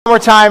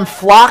summertime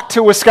flock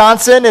to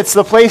Wisconsin. It's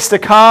the place to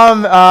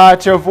come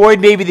to avoid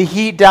maybe the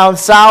heat down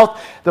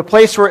south, the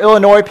place where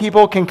Illinois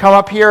people can come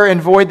up here and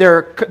avoid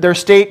their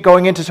state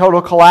going into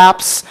total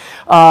collapse.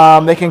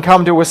 They can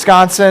come to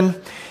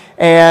Wisconsin,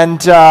 and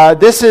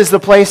this is the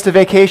place to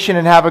vacation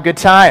and have a good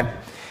time.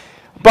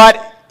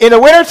 But in the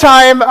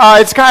wintertime,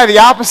 it's kind of the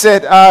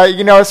opposite.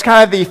 It's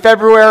kind of the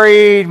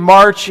February,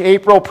 March,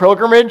 April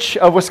pilgrimage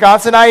of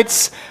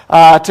Wisconsinites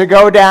to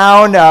go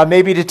down,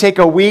 maybe to take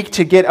a week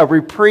to get a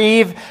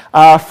reprieve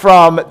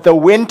from the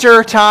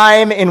winter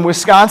time in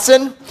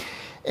Wisconsin.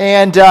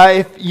 And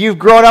if you've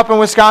grown up in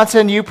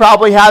Wisconsin, you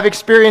probably have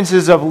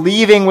experiences of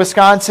leaving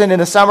Wisconsin in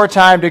the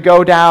summertime to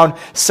go down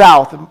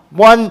south.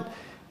 One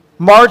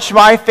March,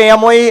 my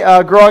family,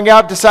 growing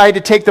up, decided to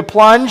take the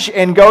plunge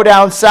and go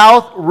down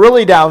south,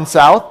 really down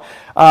south.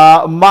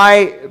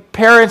 My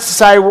parents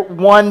decided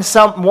one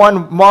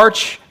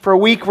March for a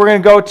week, we're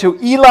going to go to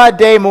Isla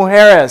de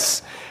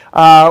Mujeres,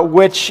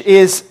 which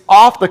is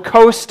off the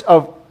coast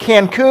of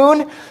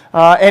Cancun,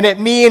 and it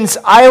means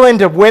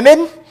island of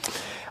women.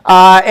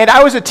 And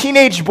I was a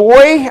teenage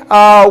boy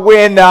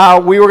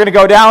when we were going to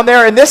go down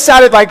there, and this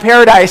sounded like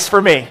paradise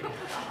for me,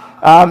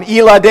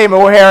 Isla de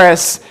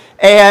Mujeres.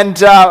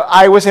 And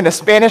I was in a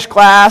Spanish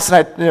class,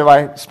 and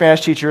my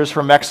Spanish teacher is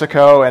from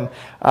Mexico, and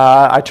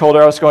I told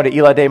her I was going to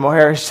Isla de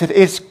Mujeres. She said,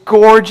 "It's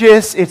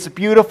gorgeous, it's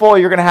beautiful,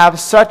 you're going to have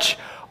such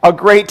a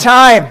great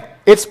time.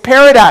 It's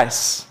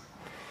paradise."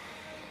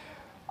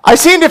 I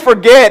seem to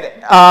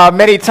forget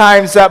many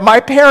times that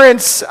my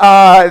parents,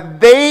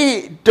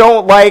 they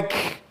don't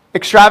like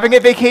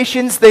extravagant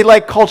vacations, they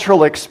like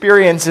cultural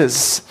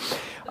experiences.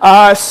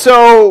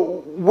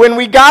 So when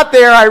we got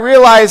there, I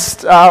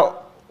realized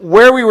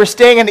where we were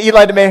staying in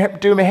Isla de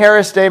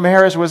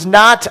Mujeres was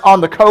not on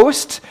the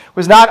coast,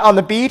 was not on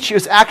the beach. It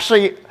was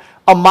actually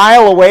a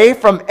mile away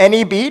from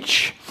any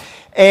beach,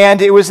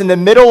 and it was in the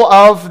middle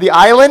of the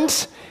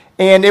island,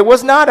 and it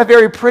was not a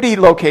very pretty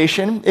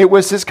location. It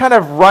was this kind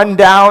of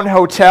run-down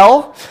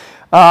hotel.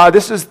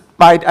 This is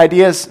my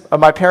ideas of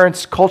my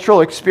parents'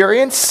 cultural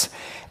experience,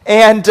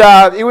 and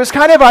it was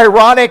kind of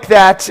ironic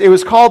that it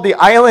was called the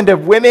Island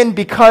of Women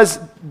because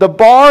the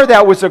bar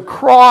that was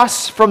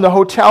across from the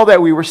hotel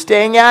that we were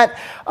staying at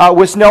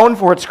was known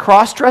for its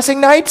cross-dressing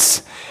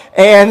nights.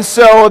 And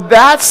so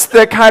that's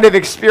the kind of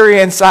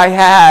experience I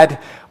had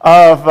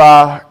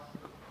of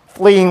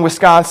fleeing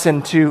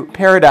Wisconsin to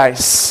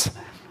paradise.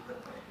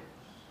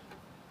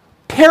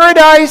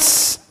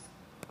 Paradise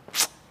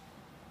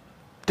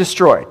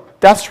destroyed.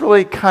 That's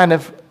really kind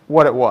of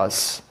what it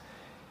was.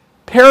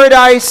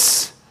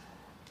 Paradise,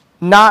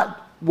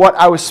 not what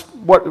I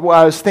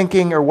was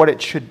thinking or what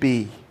it should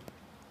be.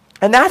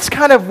 And that's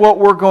kind of what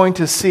we're going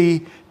to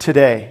see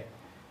today.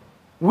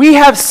 We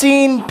have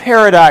seen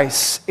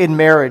paradise in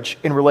marriage,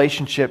 in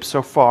relationships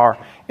so far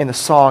in the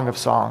Song of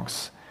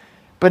Songs.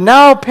 But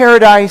now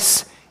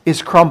paradise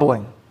is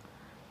crumbling.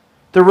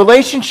 The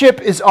relationship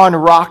is on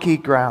rocky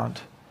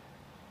ground.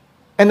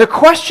 And the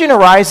question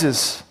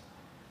arises,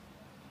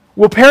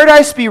 will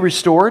paradise be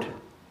restored?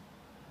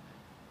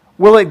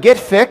 Will it get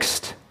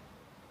fixed?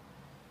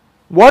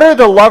 What are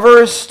the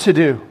lovers to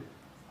do?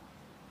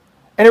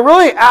 And it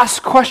really asks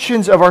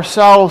questions of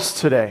ourselves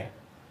today.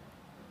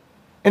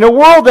 In a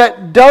world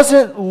that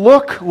doesn't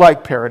look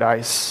like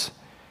paradise,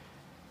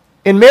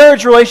 in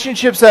marriage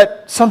relationships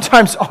that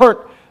sometimes aren't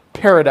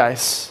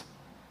paradise,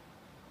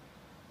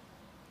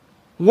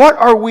 what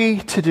are we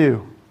to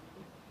do?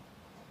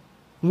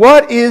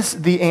 What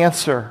is the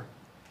answer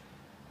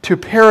to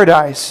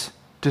paradise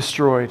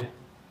destroyed?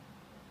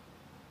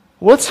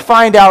 Let's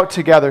find out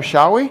together,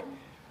 shall we?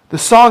 The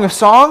Song of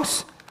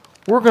Songs,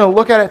 we're going to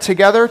look at it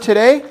together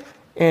today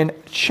in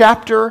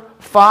chapter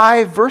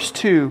 5, verse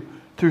 2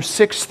 through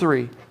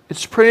 6:3.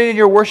 It's printed in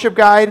your worship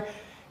guide.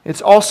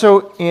 It's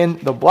also in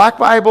the Black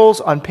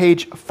Bibles on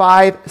page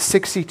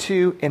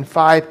 562 and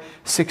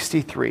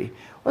 563.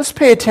 Let's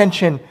pay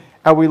attention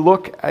as we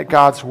look at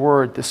God's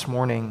Word this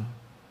morning.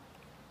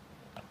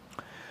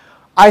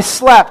 I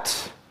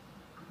slept,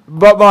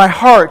 but my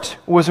heart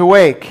was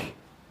awake.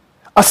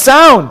 A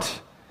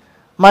sound!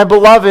 My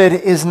beloved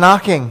is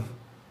knocking.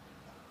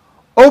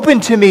 Open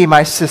to me,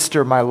 my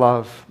sister, my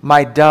love,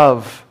 my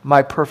dove,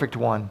 my perfect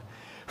one.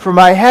 For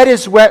my head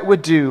is wet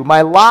with dew,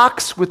 my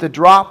locks with the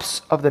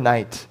drops of the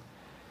night.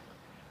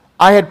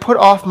 I had put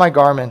off my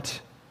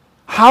garment.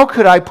 How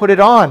could I put it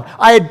on?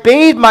 I had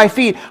bathed my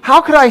feet. How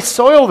could I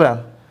soil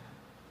them?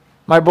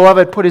 My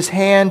beloved put his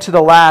hand to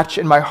the latch,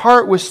 and my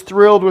heart was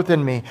thrilled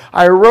within me.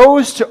 I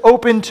arose to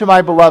open to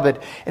my beloved,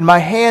 and my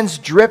hands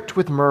dripped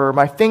with myrrh,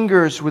 my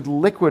fingers with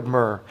liquid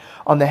myrrh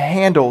on the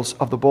handles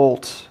of the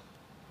bolt.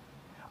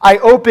 I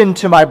opened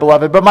to my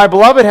beloved, but my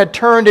beloved had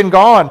turned and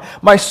gone.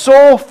 My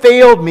soul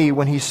failed me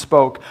when he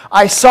spoke.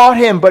 I sought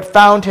him, but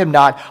found him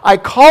not. I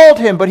called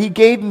him, but he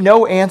gave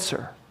no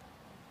answer.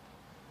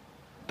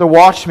 The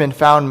watchmen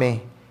found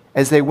me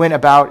as they went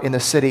about in the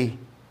city.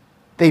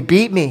 They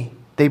beat me.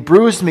 They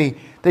bruised me.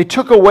 They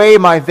took away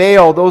my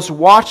veil, those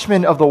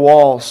watchmen of the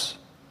walls.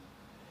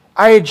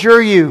 I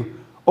adjure you,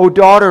 O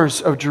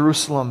daughters of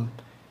Jerusalem,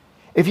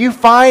 If you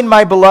find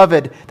my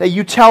beloved, that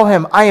you tell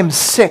him, I am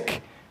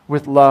sick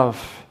with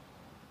love.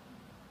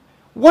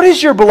 What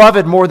is your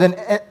beloved more than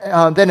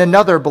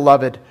another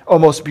beloved, O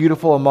most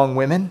beautiful among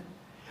women?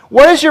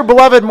 What is your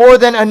beloved more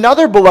than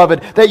another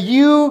beloved, that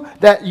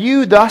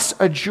you thus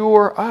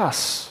adjure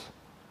us?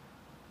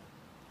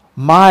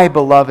 My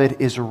beloved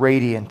is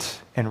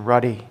radiant and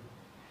ruddy,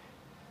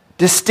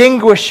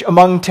 distinguished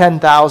among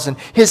 10,000.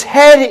 His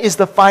head is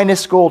the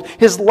finest gold.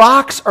 His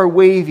locks are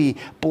wavy,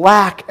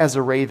 black as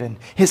a raven.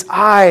 His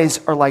eyes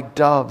are like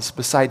doves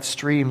beside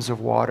streams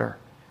of water,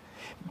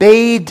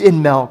 bathed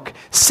in milk,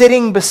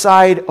 sitting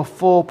beside a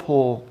full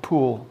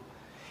pool.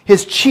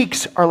 His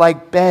cheeks are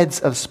like beds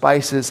of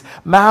spices,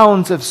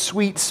 mounds of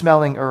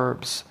sweet-smelling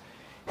herbs.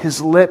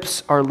 His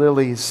lips are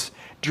lilies,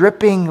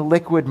 dripping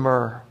liquid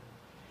myrrh.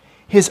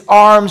 His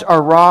arms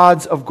are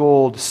rods of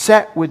gold,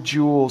 set with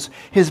jewels.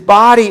 His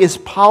body is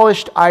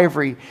polished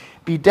ivory,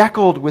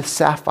 bedeckled with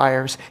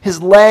sapphires.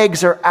 His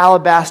legs are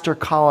alabaster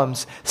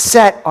columns,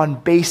 set on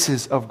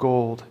bases of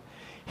gold.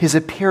 His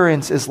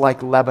appearance is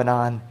like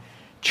Lebanon,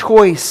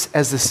 choice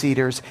as the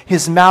cedars.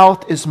 His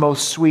mouth is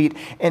most sweet,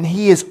 and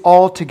he is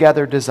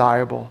altogether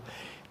desirable.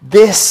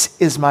 This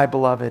is my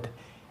beloved,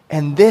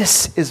 and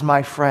this is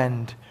my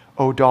friend,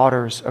 O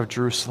daughters of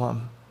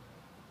Jerusalem.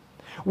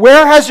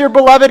 Where has your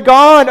beloved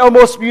gone, O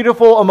most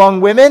beautiful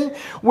among women?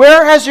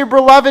 Where has your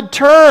beloved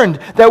turned,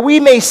 that we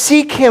may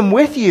seek him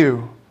with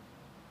you?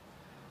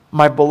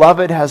 My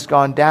beloved has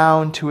gone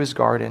down to his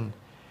garden,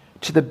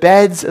 to the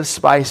beds of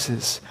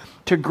spices,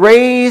 to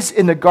graze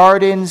in the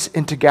gardens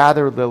and to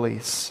gather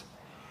lilies.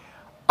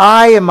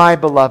 I am my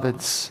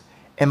beloved's,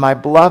 and my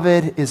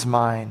beloved is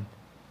mine.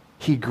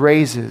 He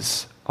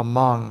grazes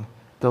among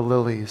the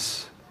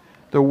lilies.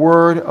 The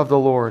word of the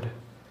Lord.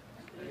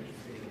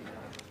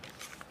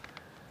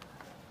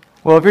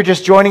 Well, if you're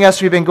just joining us,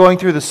 we've been going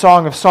through the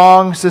Song of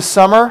Songs this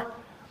summer,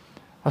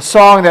 a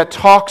song that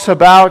talks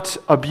about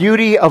a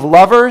beauty of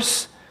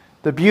lovers,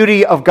 the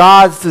beauty of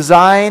God's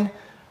design,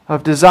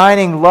 of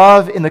designing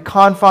love in the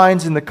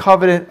confines and the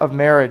covenant of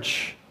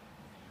marriage.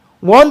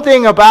 One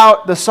thing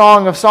about the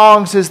Song of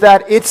Songs is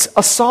that it's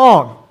a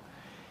song.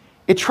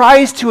 It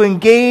tries to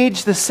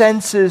engage the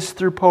senses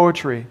through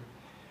poetry.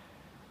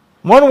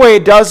 One way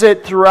it does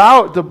it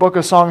throughout the book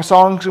of Song of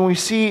Songs, and we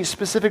see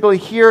specifically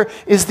here,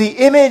 is the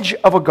image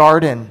of a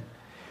garden,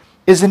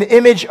 is an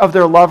image of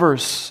their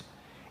lovers,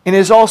 and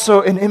is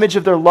also an image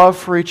of their love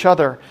for each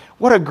other.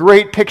 What a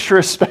great picture,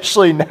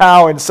 especially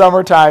now in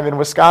summertime in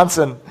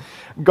Wisconsin.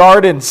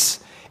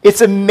 Gardens.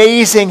 It's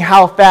amazing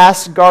how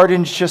fast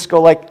gardens just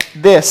go like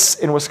this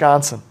in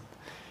Wisconsin.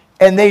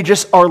 And they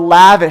just are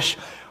lavish.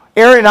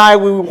 Aaron and I,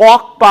 we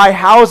walk by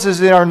houses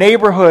in our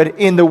neighborhood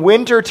in the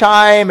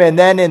wintertime and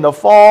then in the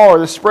fall or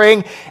the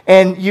spring,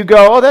 and you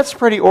go, oh, that's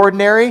pretty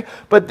ordinary.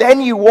 But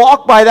then you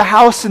walk by the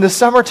house in the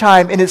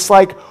summertime, and it's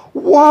like,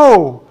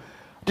 whoa,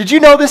 did you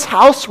know this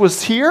house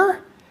was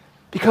here?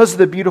 Because of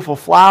the beautiful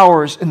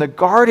flowers and the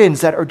gardens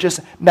that are just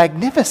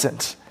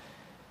magnificent.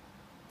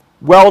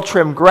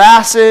 Well-trimmed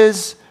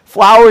grasses,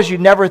 flowers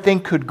you'd never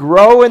think could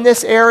grow in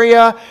this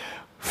area,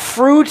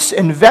 fruits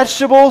and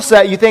vegetables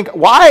that you think,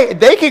 why?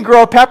 They can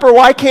grow a pepper,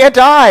 why can't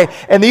I?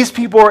 And these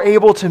people are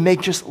able to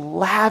make just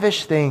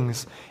lavish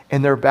things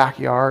in their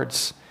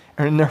backyards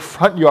and in their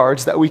front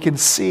yards that we can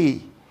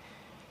see.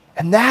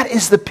 And that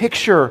is the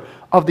picture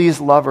of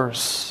these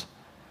lovers.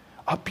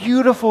 A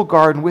beautiful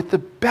garden with the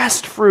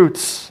best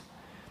fruits,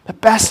 the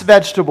best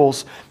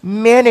vegetables,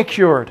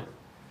 manicured.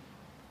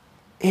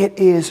 It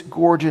is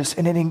gorgeous,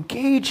 and it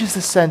engages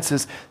the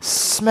senses,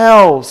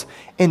 smells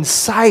and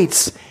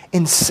sights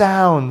and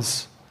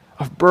sounds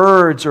of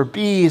birds or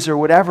bees or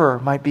whatever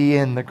might be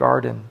in the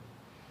garden.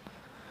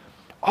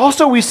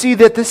 Also, we see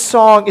that this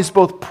song is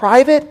both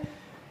private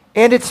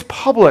and it's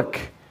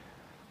public.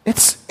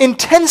 It's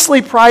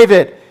intensely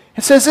private.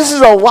 It says this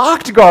is a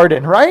locked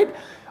garden, right?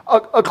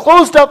 A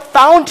closed-up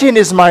fountain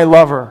is my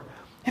lover.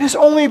 It is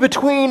only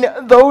between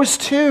those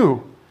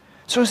two.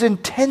 So it's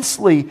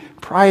intensely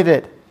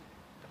private.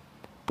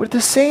 But at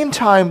the same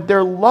time,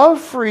 their love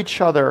for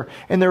each other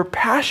and their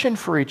passion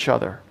for each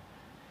other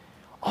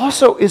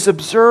also is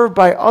observed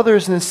by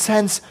others in the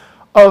sense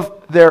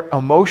of their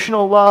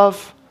emotional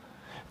love,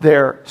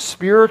 their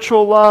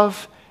spiritual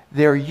love,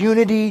 their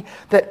unity,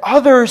 that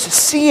others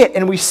see it.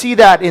 And we see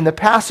that in the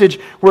passage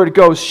where it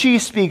goes, she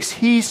speaks,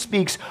 he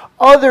speaks,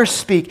 others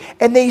speak,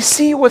 and they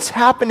see what's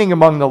happening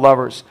among the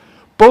lovers,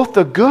 both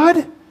the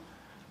good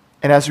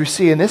and, as we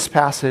see in this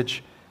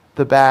passage,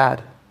 the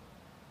bad.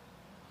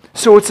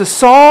 So it's a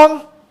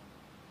song,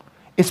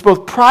 it's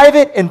both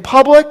private and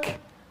public,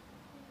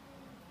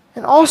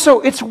 and also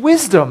it's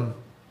wisdom.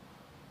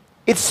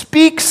 It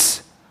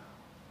speaks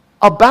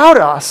about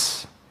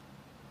us,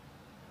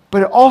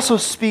 but it also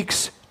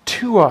speaks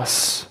to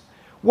us.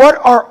 What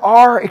are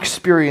our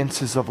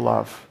experiences of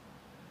love?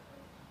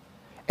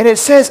 And it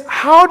says,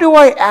 how do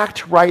I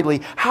act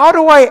rightly? How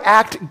do I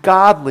act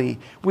godly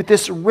with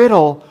this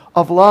riddle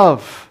of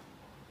love?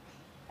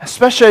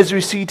 Especially as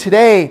we see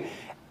today,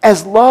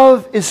 as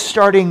love is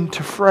starting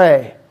to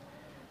fray,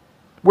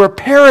 where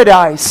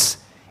paradise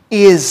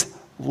is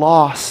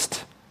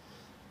lost,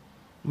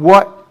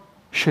 what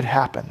should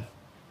happen?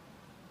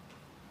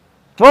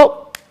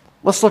 Well,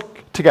 let's look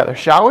together,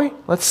 shall we?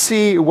 Let's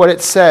see what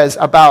it says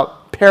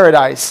about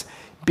paradise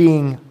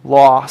being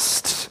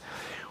lost.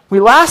 We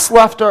last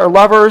left our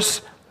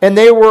lovers, and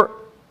they were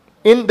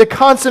in the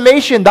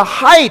consummation, the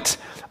height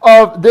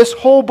of this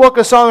whole book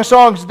of Song of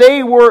Songs.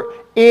 They were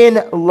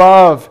in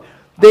love.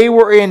 They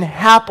were in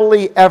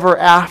happily ever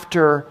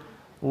after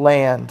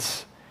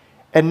land.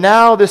 And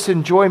now this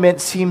enjoyment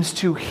seems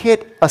to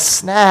hit a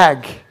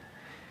snag.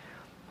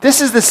 This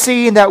is the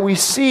scene that we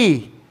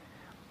see.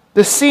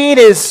 The scene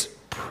is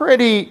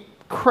pretty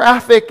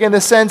graphic in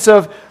the sense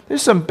of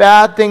there's some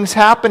bad things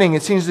happening.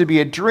 It seems to be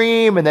a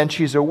dream, and then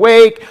she's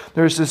awake.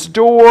 There's this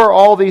door,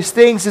 all these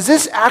things. Is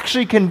this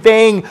actually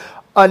conveying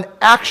an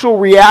actual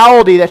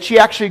reality that she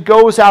actually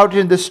goes out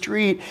in the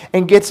street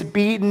and gets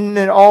beaten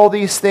and all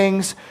these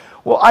things?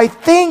 Well, I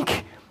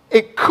think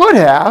it could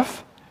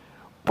have,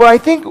 but I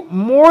think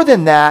more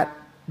than that,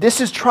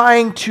 this is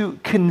trying to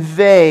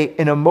convey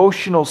an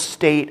emotional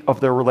state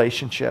of their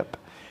relationship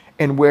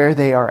and where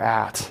they are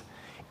at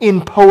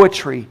in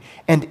poetry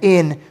and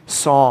in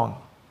song.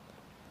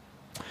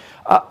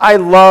 I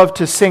love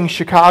to sing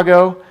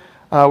Chicago,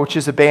 which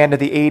is a band of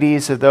the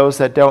 80s, of those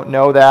that don't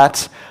know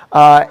that.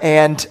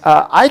 And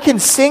I can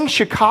sing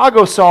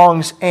Chicago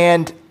songs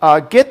and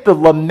get the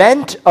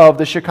lament of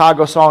the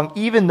Chicago song,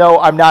 even though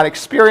I'm not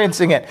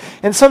experiencing it.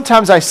 And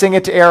sometimes I sing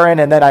it to Aaron,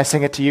 and then I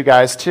sing it to you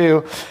guys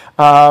too.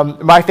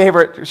 My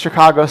favorite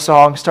Chicago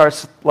song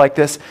starts like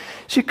this.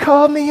 She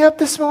called me up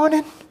this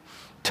morning,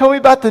 told me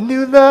about the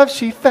new love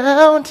she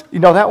found. You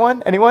know that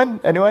one? Anyone?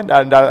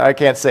 No, I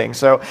can't sing.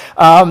 So,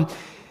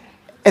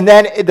 and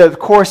then the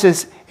chorus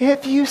is,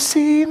 if you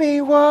see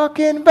me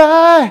walking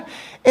by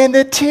and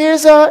the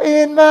tears are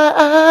in my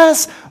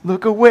eyes,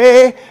 look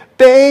away,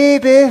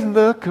 baby,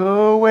 look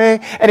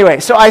away. Anyway,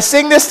 so I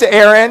sing this to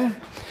Aaron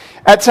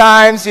at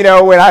times,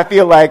 when I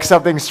feel like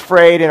something's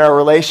frayed in our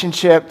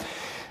relationship.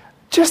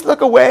 Just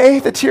look away,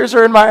 the tears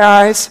are in my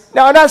eyes.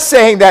 Now, I'm not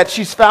saying that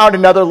she's found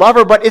another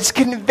lover, but it's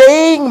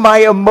conveying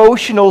my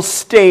emotional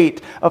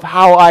state of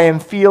how I am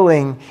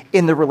feeling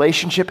in the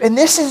relationship. And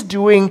this is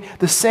doing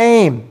the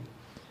same.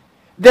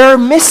 They're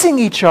missing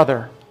each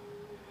other.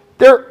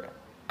 They're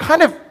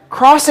kind of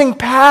crossing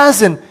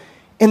paths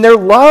in their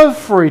love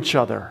for each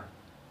other.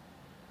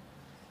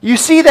 You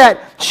see that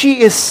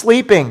she is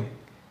sleeping,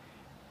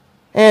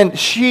 and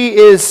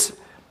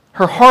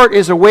her heart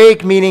is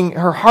awake, meaning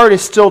her heart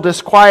is still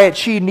disquiet.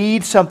 She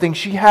needs something.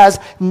 She has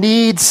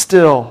needs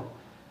still.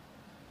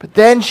 But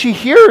then she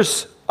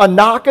hears a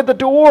knock at the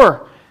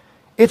door.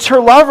 It's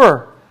her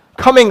lover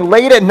coming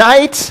late at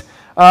night,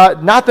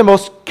 not the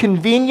most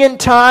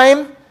convenient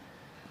time,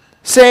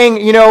 saying,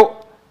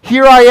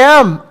 here I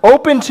am,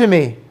 open to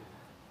me.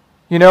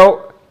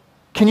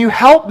 Can you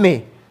help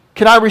me?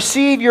 Can I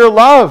receive your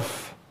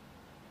love?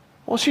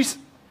 Well, she's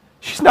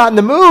not in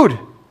the mood.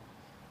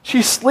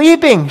 She's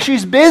sleeping.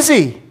 She's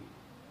busy.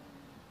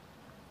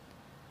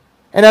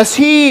 And as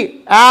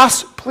he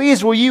asks,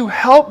 please, will you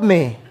help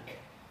me?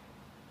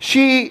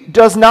 She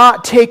does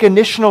not take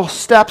initial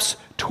steps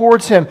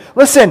towards him.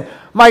 Listen,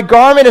 my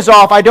garment is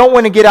off. I don't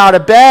want to get out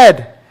of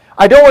bed.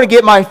 I don't want to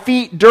get my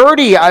feet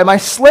dirty. My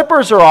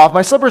slippers are off.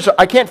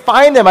 I can't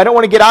find them. I don't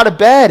want to get out of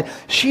bed.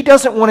 She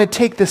doesn't want to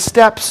take the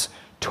steps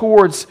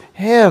towards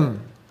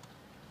him.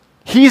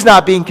 He's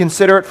not being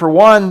considerate, for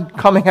one,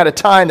 coming at a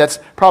time that's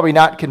probably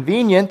not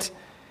convenient.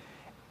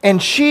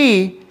 And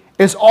she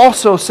is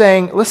also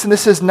saying, listen,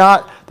 this is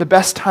not the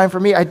best time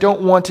for me. I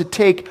don't want to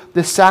take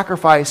this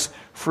sacrifice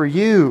for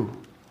you.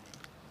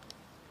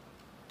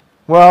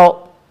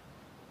 Well,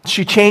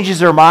 she changes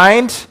her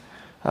mind.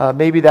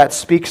 Maybe that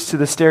speaks to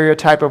the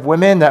stereotype of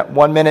women, that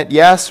 1 minute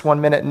yes,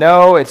 1 minute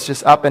no. It's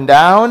just up and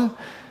down.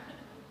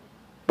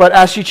 But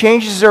as she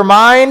changes her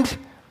mind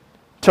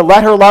to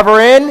let her lover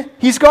in,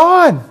 he's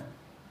gone.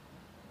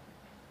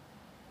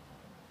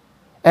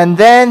 And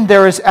then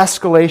there is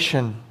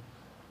escalation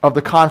of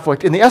the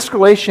conflict. And the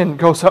escalation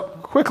goes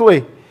up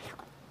quickly.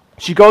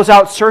 She goes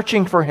out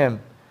searching for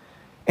him.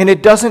 And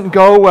it doesn't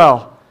go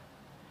well.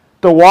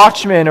 The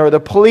watchman or the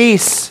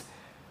police,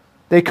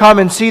 they come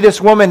and see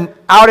this woman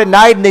out at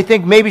night, and they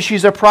think maybe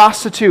she's a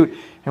prostitute.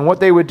 And what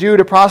they would do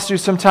to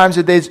prostitutes sometimes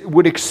is they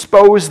would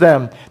expose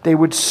them. They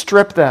would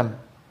strip them.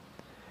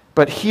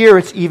 But here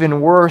it's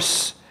even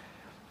worse,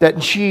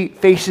 that she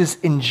faces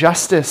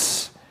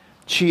injustice.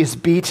 She is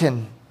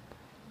beaten.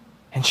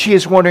 And she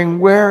is wondering,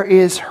 where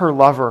is her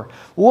lover?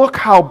 Look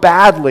how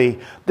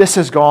badly this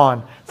has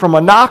gone. From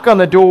a knock on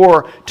the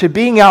door to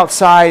being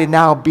outside and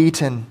now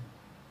beaten.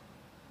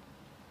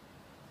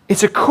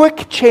 It's a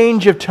quick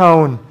change of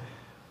tone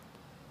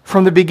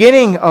from the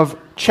beginning of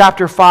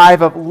chapter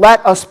 5 of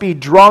let us be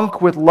drunk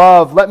with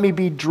love, let me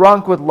be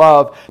drunk with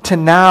love, to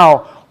now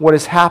what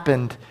has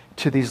happened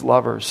to these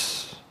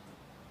lovers.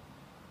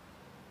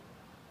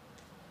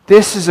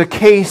 This is a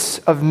case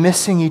of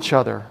missing each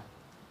other.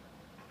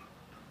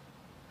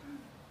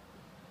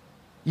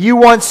 You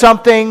want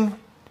something,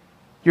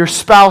 your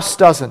spouse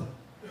doesn't.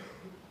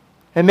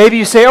 And maybe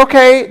you say,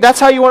 okay, that's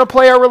how you want to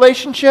play our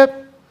relationship?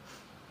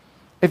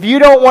 If you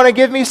don't want to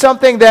give me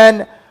something,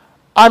 then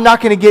I'm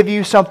not going to give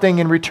you something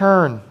in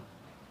return.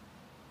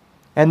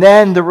 And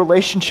then the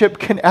relationship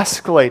can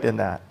escalate in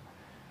that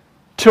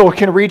till it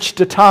can reach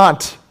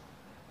detente,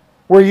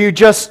 where you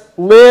just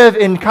live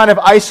in kind of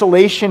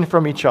isolation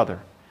from each other,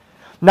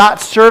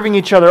 not serving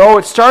each other. Oh,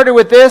 it started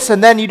with this,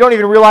 and then you don't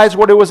even realize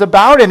what it was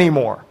about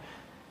anymore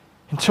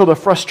until the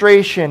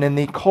frustration and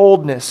the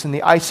coldness and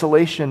the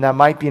isolation that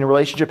might be in a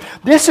relationship.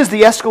 This is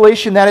the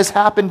escalation that has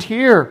happened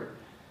here.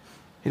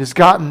 It has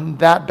gotten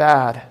that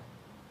bad.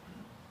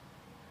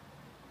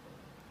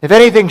 If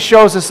anything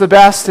shows us the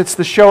best, it's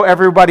the show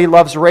Everybody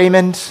Loves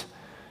Raymond.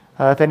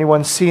 If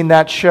anyone's seen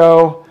that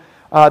show,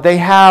 they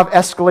have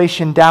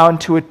escalation down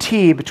to a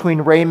T between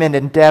Raymond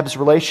and Deb's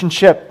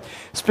relationship.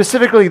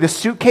 Specifically, the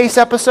suitcase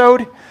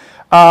episode,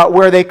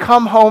 where they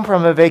come home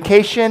from a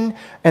vacation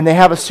and they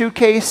have a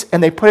suitcase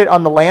and they put it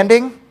on the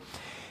landing,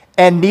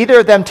 and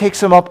neither of them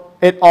takes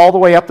it all the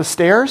way up the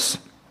stairs.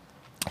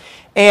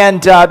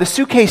 And the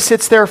suitcase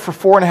sits there for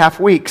 4.5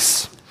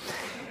 weeks.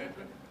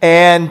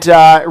 And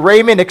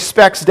Raymond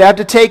expects Deb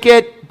to take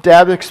it.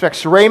 Deb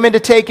expects Raymond to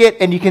take it.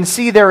 And you can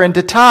see there in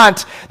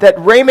detente that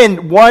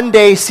Raymond one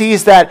day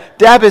sees that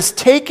Deb has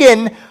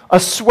taken a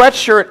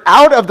sweatshirt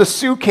out of the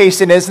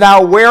suitcase and is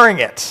now wearing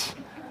it.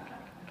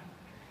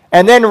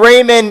 And then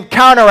Raymond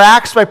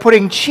counteracts by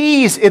putting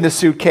cheese in the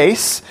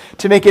suitcase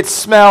to make it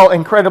smell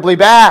incredibly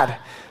bad.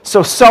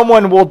 So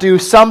someone will do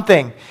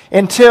something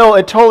until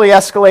it totally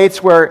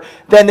escalates where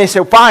then they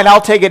say, fine,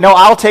 I'll take it. No,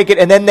 I'll take it.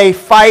 And then they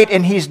fight,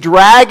 and he's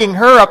dragging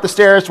her up the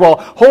stairs while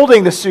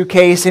holding the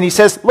suitcase. And he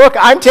says, look,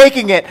 I'm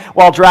taking it,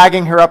 while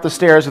dragging her up the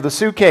stairs with the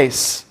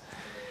suitcase.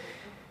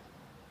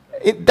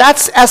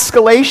 That's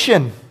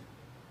escalation.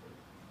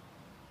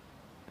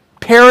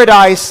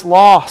 Paradise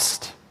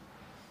lost.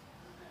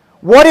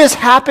 What has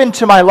happened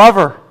to my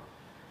lover?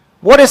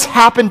 What has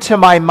happened to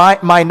my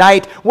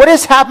knight? What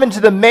has happened to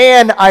the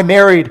man I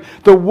married,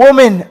 the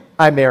woman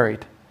I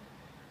married?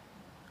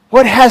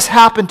 What has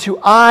happened to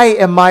I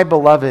am my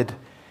beloved,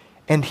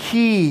 and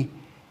he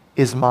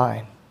is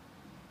mine?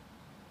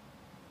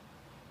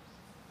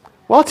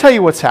 Well, I'll tell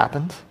you what's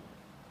happened.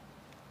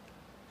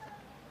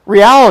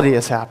 Reality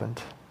has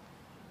happened.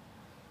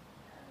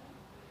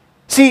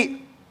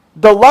 See,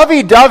 the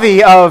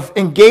lovey-dovey of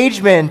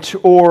engagement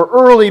or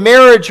early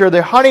marriage or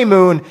the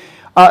honeymoon,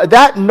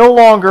 that no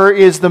longer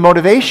is the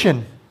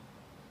motivation.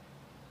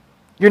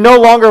 You're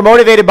no longer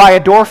motivated by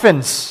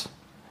endorphins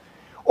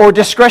or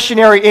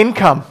discretionary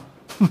income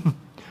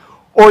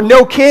or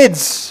no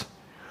kids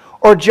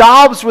or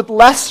jobs with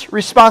less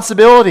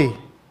responsibility.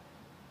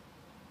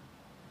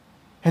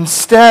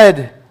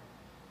 Instead,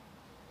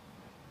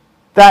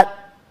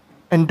 that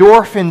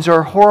endorphins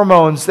or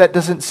hormones, that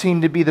doesn't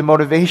seem to be the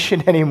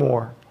motivation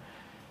anymore.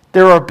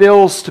 There are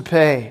bills to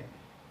pay.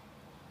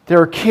 There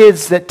are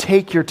kids that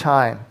take your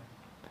time.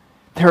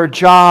 There are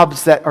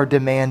jobs that are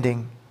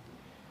demanding.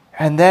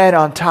 And then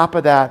on top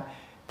of that,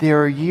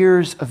 there are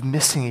years of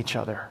missing each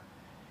other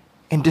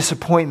and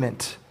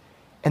disappointment,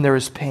 and there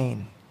is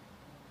pain.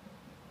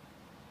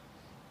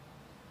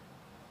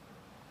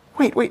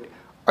 Wait.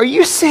 Are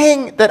you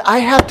saying that I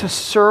have to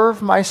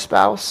serve my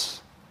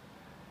spouse?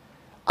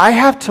 I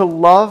have to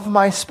love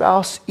my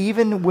spouse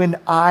even when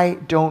I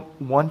don't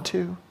want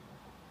to?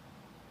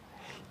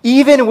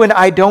 Even when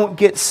I don't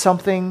get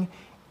something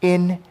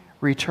in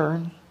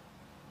return?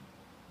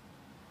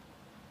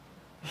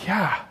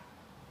 Yeah.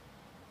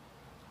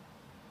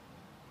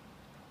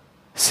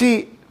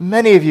 See,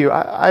 many of you,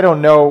 I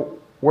don't know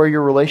where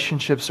your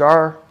relationships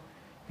are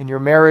in your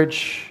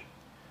marriage,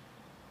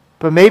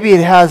 but maybe it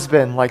has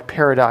been like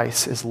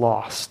paradise is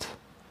lost.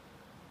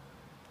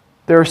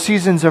 There are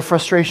seasons of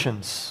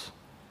frustrations,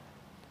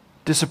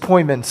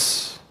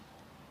 disappointments,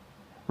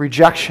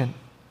 rejection.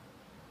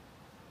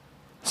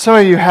 Some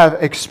of you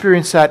have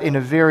experienced that in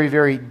a very,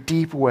 very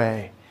deep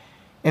way,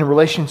 in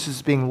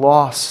relationships being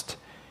lost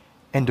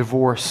and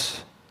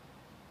divorce.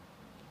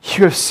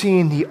 You have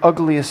seen the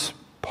ugliest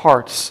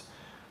parts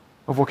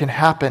of what can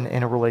happen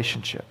in a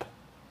relationship.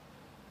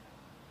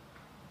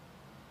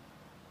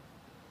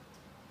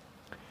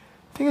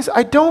 The thing is,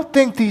 I don't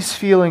think these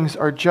feelings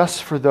are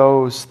just for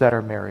those that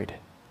are married.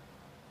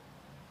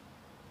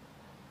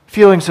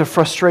 Feelings of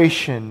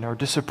frustration or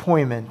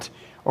disappointment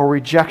or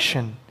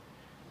rejection,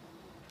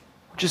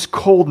 just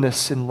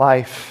coldness in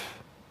life.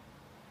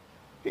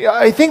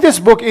 I think this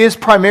book is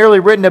primarily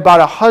written about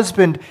a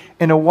husband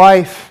and a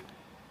wife,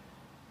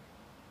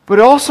 but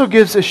it also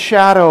gives a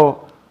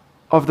shadow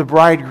of the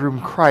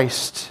bridegroom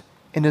Christ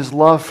in his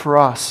love for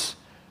us,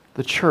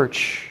 the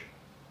church.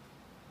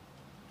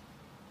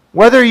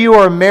 Whether you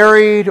are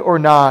married or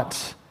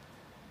not,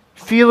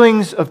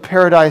 feelings of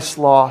paradise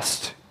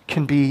lost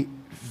can be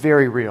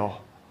very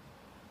real.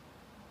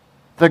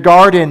 The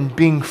garden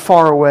being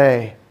far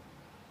away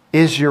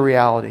is your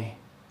reality.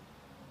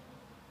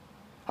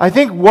 I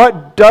think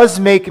what does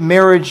make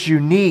marriage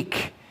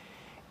unique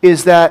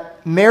is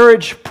that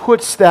marriage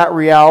puts that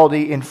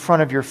reality in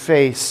front of your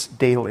face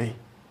daily.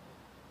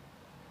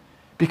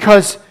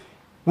 Because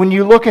when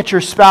you look at your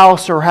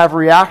spouse or have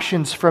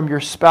reactions from your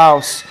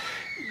spouse,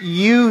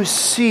 you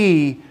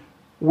see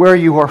where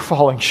you are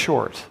falling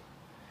short.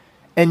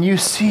 And you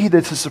see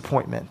the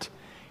disappointment.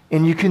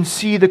 And you can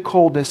see the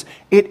coldness.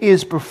 It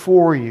is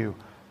before you,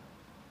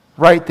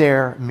 right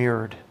there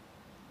mirrored,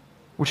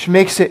 which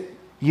makes it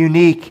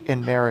unique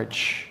in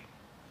marriage.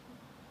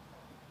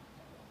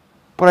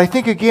 But I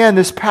think, again,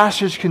 this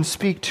passage can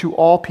speak to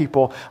all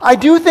people. I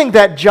do think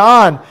that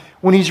John,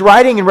 when he's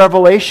writing in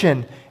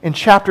Revelation in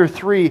chapter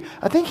 3,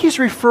 I think he's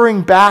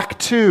referring back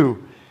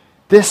to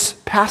this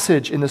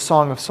passage in the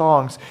Song of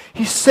Songs.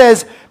 He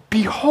says,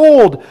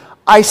 "Behold,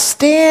 I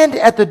stand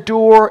at the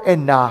door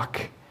and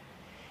knock.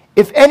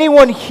 If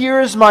anyone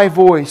hears my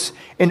voice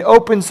and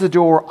opens the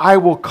door, I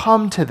will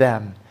come to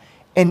them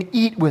and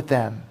eat with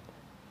them,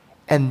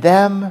 and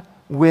them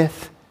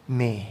with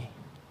me."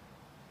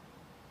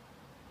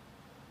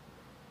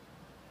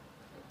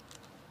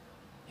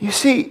 You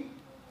see,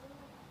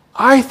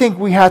 I think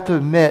we have to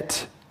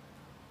admit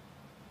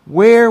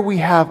where we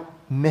have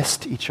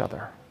missed each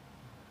other.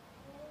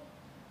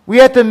 We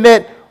have to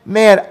admit,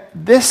 man,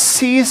 this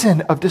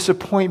season of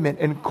disappointment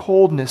and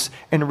coldness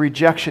and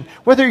rejection,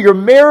 whether you're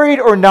married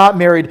or not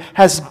married,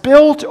 has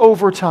built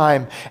over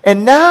time.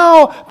 And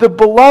now the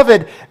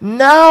beloved,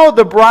 now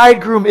the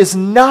bridegroom is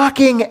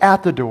knocking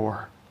at the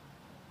door.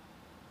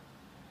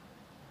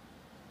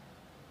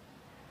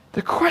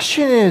 The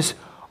question is,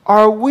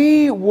 are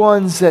we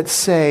ones that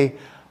say,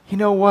 you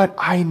know what,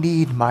 I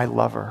need my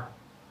lover?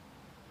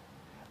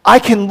 I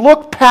can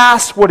look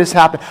past what has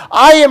happened.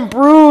 I am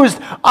bruised.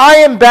 I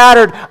am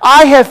battered.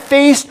 I have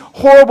faced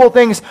horrible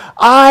things.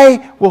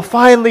 I will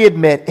finally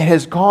admit it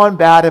has gone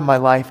bad in my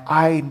life.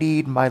 I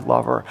need my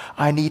lover.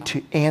 I need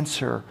to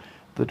answer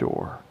the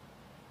door.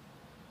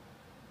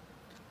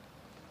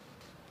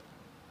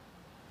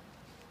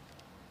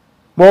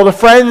 Well, the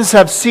friends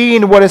have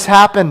seen what has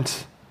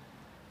happened.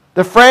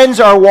 The friends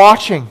are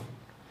watching.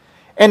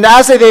 And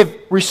as they've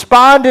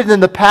responded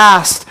in the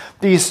past,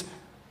 these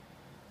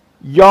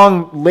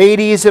young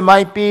ladies it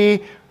might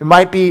be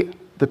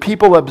the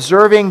people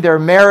observing their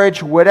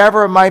marriage,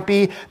 whatever it might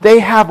be, they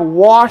have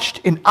watched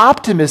in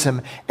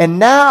optimism. And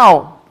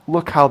now,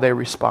 look how they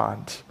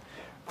respond.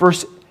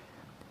 Verse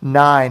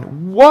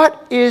 9,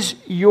 "What is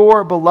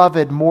your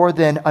beloved more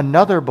than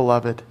another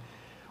beloved,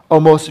 O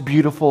most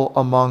beautiful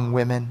among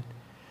women?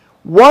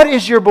 What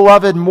is your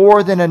beloved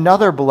more than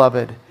another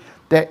beloved,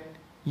 that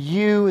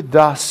you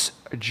thus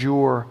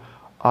adjure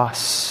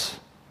us?"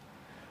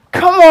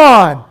 Come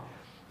on,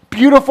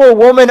 beautiful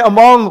woman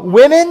among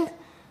women.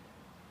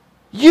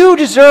 You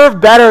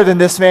deserve better than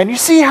this man. You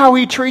see how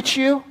he treats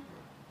you?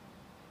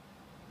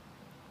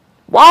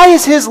 Why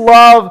is his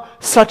love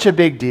such a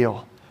big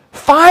deal?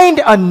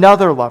 Find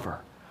another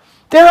lover.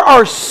 There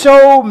are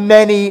so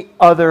many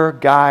other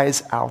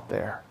guys out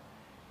there.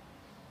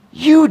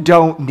 You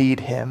don't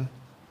need him.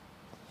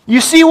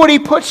 You see what he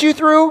puts you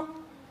through?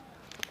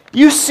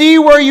 You see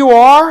where you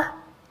are?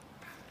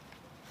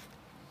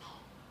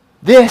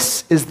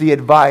 This is the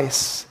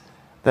advice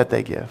that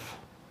they give.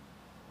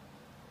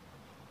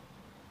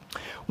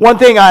 One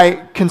thing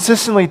I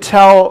consistently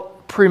tell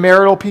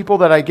premarital people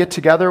that I get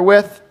together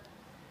with,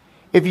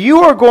 if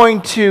you are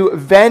going to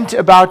vent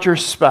about your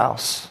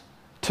spouse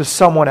to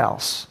someone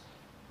else,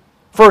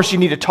 first you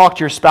need to talk to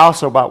your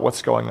spouse about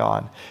what's going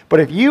on. But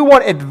if you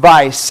want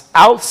advice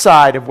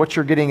outside of what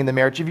you're getting in the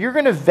marriage, if you're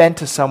going to vent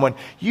to someone,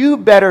 you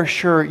better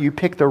sure you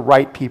pick the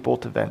right people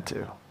to vent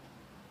to.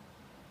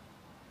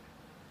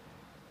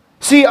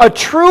 See, a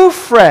true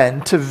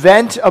friend to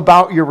vent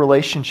about your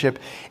relationship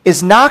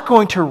is not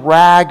going to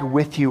rag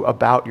with you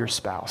about your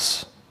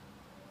spouse.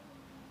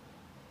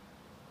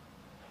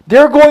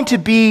 They're going to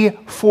be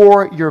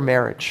for your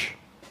marriage.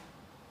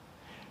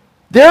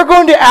 They're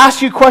going to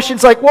ask you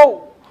questions like,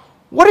 well,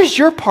 what is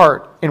your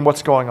part in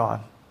what's going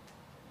on?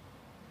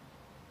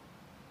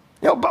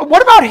 You know, but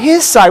what about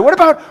his side? What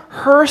about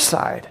her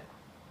side?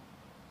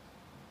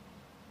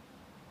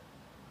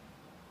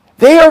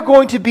 They are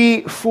going to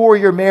be for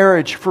your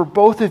marriage, for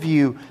both of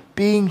you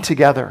being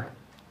together.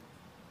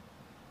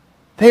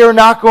 They are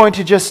not going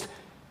to just,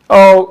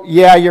 oh,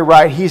 yeah, you're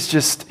right,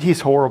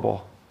 he's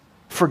horrible.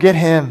 Forget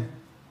him.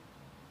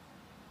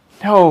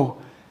 No,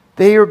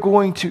 they are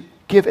going to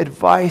give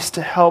advice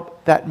to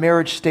help that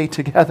marriage stay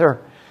together,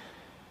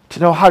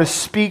 to know how to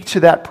speak to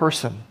that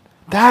person.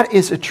 That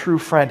is a true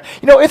friend.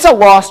 You know, it's a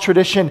lost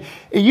tradition.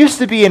 It used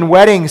to be in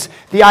weddings,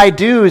 the I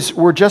do's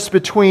were just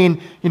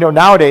between,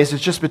 nowadays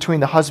it's just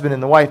between the husband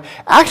and the wife.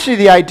 Actually,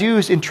 the I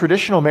do's in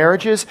traditional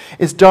marriages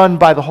is done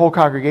by the whole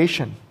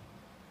congregation.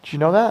 Did you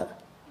know that?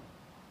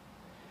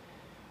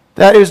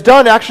 That is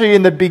done actually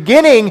in the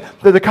beginning,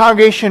 that the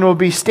congregation will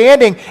be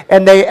standing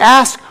and they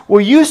ask,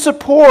 will you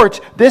support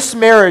this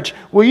marriage?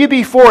 Will you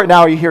be for it?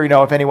 Now you hear,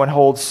 if anyone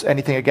holds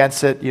anything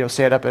against it,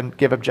 stand up and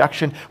give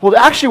objection. Well, it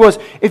actually was,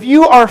 if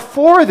you are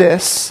for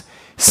this,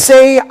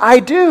 say, I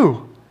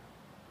do.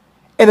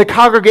 And the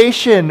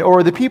congregation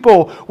or the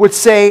people would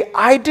say,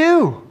 I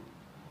do.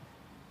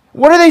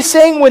 What are they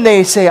saying when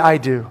they say, I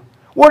do?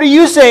 What are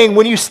you saying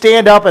when you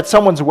stand up at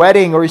someone's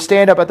wedding or you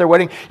stand up at their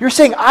wedding? You're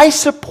saying, I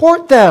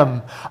support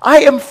them. I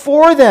am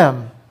for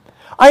them.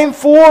 I am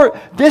for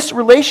this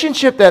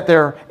relationship that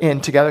they're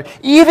in together.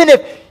 Even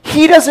if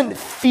he doesn't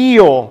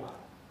feel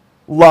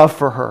love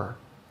for her,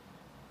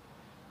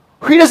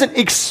 or he doesn't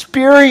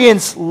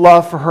experience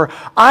love for her,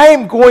 I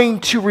am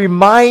going to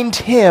remind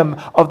him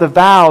of the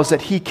vows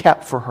that he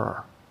kept for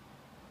her.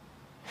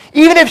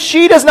 Even if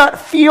she does not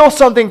feel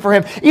something for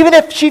him, even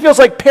if she feels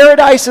like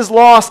paradise is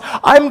lost,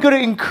 I'm going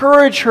to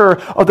encourage her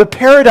of the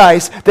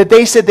paradise that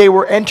they said they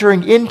were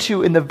entering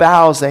into in the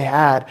vows they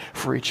had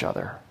for each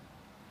other.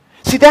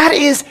 See, that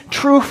is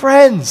true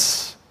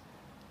friends.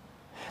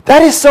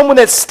 That is someone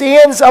that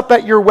stands up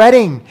at your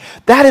wedding.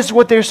 That is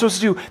what they're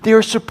supposed to do. They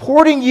are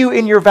supporting you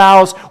in your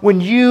vows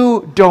when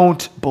you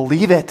don't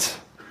believe it.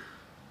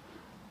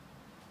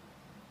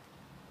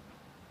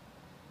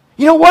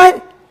 You know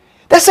what?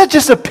 That's not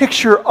just a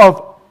picture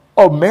of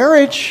a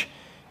marriage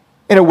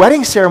in a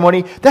wedding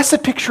ceremony. That's a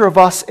picture of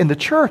us in the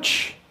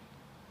church.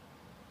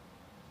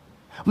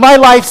 My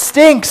life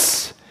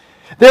stinks.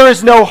 There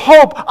is no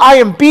hope. I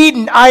am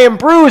beaten. I am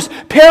bruised.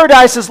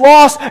 Paradise is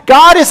lost.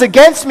 God is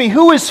against me.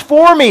 Who is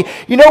for me?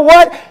 You know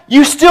what?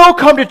 You still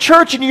come to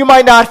church and you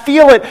might not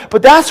feel it,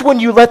 but that's when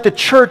you let the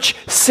church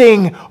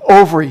sing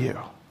over you.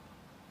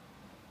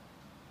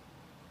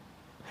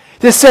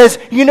 That says,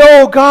 you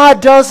know,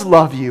 God does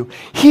love you.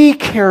 He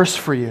cares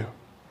for you.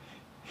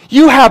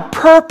 You have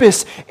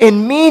purpose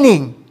and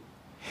meaning.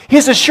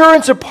 His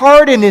assurance of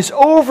pardon is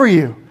over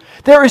you.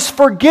 There is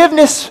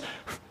forgiveness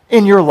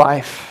in your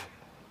life.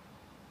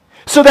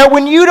 So that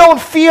when you don't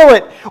feel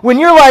it, when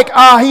you're like,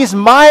 he's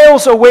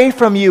miles away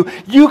from you,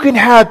 you can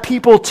have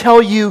people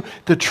tell you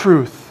the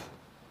truth.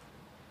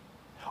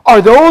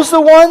 Are those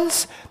the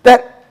ones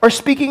that are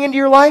speaking into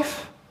your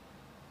life?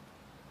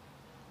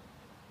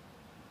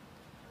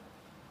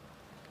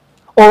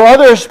 Or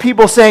others,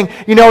 people saying,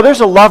 you know,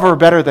 there's a lover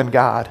better than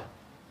God.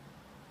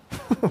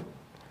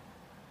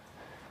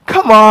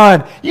 Come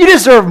on, you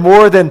deserve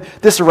more than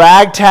this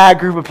ragtag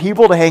group of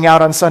people to hang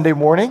out on Sunday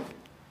morning.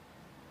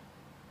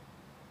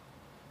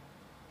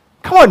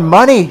 Come on,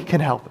 money can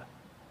help.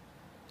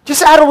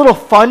 Just add a little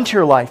fun to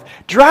your life.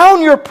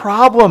 Drown your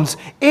problems.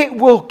 It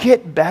will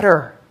get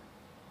better.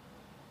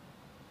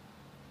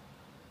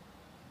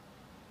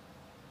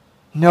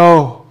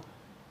 No.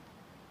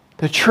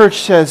 The church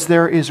says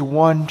there is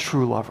one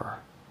true lover,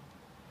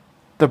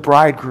 the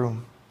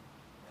bridegroom,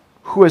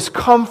 who has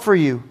come for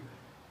you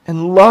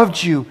and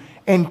loved you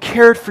and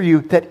cared for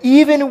you, that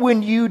even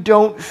when you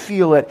don't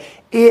feel it,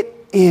 it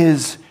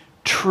is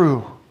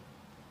true.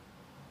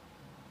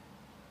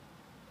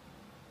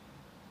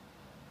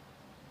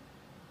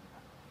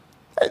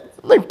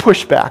 Let me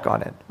push back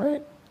on it,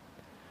 right?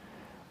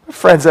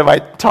 Friends that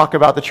might talk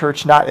about the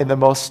church not in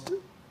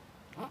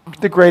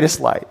the greatest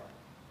light.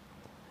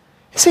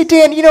 You say,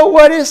 Dan, you know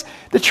what is?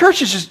 The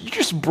church is you're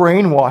just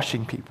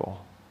brainwashing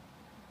people.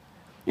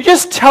 You're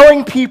just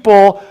telling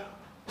people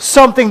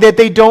something that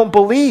they don't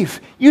believe.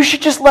 You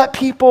should just let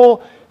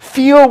people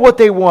feel what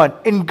they want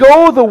and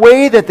go the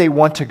way that they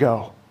want to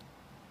go.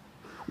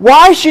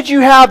 Why should you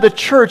have the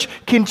church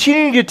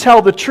continue to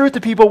tell the truth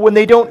to people when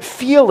they don't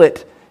feel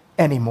it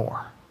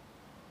anymore?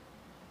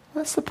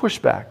 That's the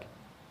pushback.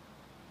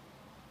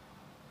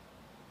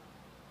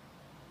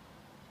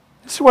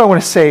 This is what I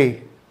want to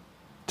say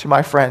to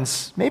my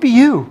friends, maybe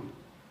you.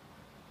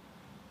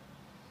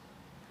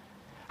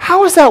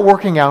 How is that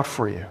working out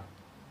for you?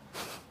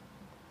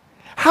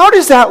 How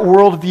does that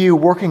worldview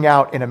working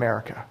out in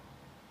America?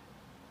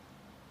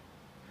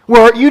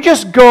 Where you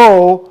just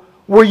go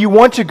where you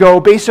want to go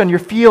based on your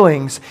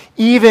feelings,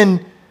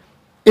 even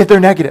if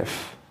they're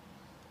negative.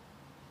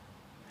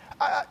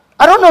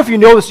 I don't know if you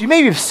know this, you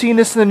maybe have seen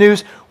this in the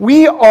news.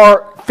 We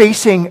are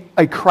facing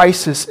a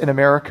crisis in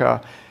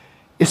America,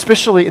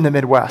 especially in the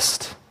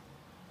Midwest.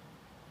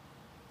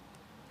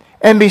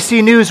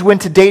 NBC News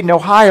went to Dayton,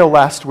 Ohio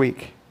last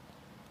week,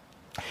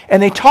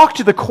 and they talked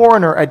to the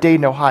coroner at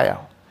Dayton,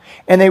 Ohio,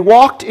 and they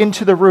walked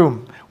into the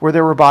room where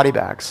there were body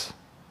bags.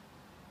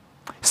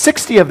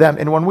 60 of them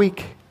in 1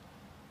 week.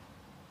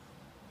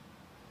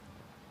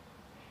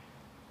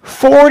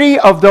 40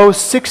 of those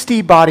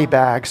 60 body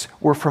bags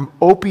were from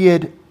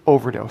opiate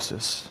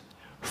overdoses.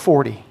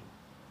 40.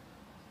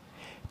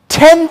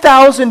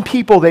 10,000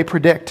 people, they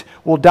predict,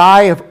 will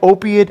die of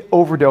opiate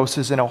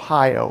overdoses in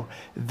Ohio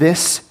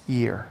this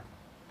year.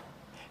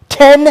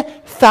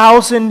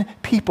 10,000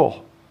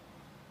 people.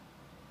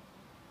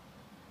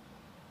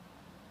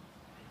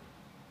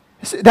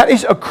 That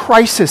is a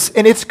crisis,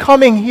 and it's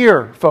coming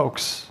here,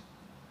 folks.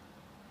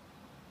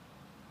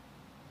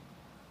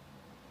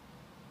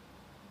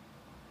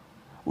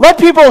 Let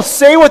people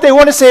say what they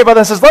want to say about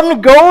themselves. Let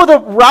them go the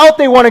route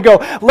they want to go.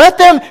 Let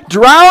them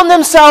drown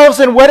themselves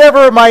in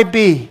whatever it might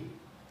be.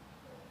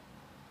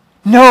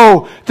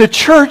 No, the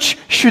church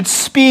should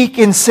speak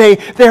and say,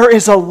 there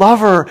is a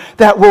lover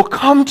that will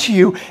come to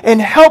you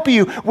and help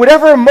you,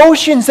 whatever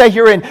emotions that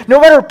you're in, no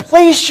matter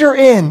place you're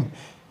in.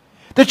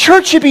 The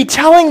church should be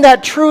telling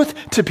that truth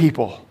to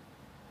people.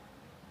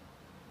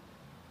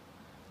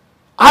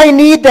 I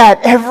need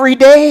that every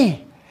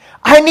day.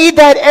 I need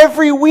that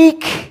every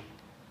week.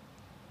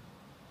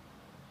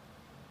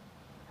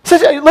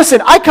 Says,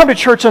 listen, I come to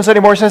church on Sunday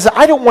mornings and I say,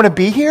 I don't want to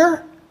be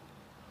here.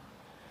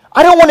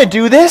 I don't want to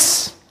do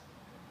this.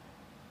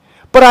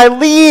 But I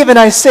leave and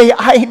I say,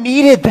 I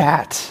needed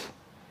that.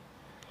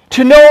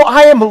 To know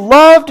I am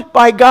loved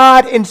by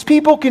God and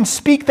people can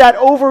speak that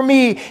over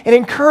me and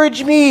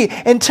encourage me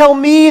and tell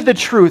me the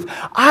truth.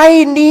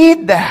 I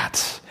need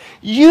that.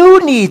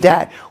 You need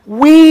that.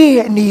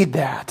 We need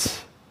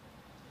that.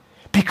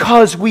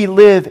 Because we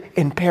live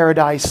in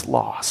paradise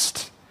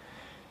lost.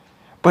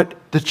 But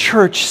the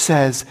church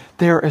says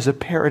there is a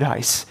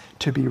paradise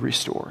to be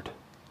restored.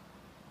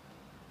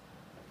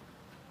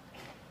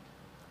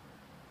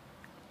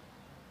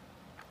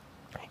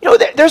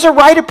 There's a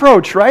right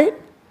approach, right?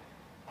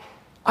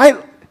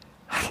 I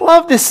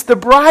love this. The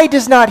bride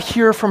does not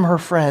hear from her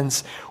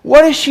friends.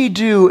 What does she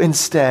do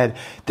instead?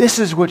 This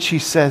is what she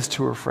says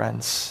to her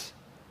friends.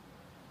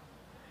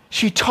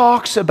 She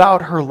talks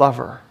about her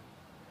lover.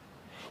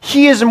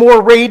 He is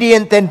more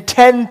radiant than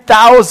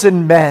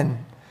 10,000 men.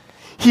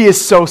 He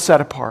is so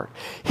set apart.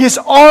 His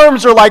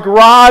arms are like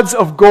rods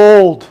of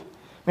gold.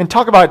 I mean,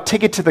 talk about a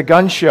ticket to the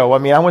gun show. I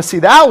mean, I want to see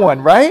that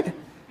one, right?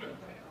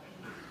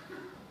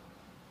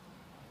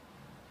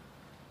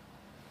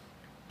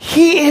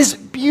 He is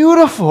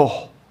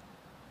beautiful.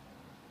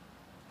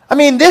 I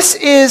mean, this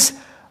is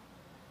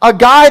a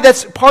guy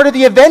that's part of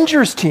the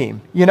Avengers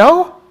team, you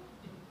know?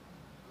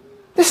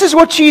 This is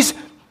what she's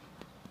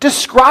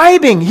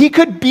describing. He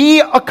could be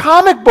a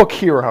comic book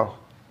hero.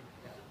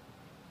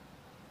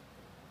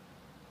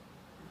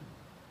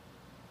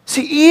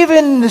 See,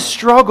 even the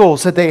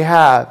struggles that they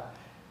have,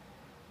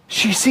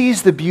 she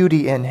sees the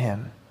beauty in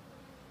him.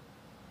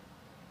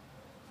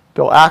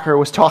 Bill Acker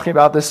was talking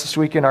about this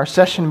week in our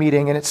session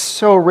meeting, and it's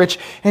so rich.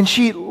 And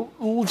she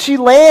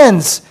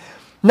lands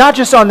not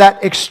just on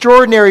that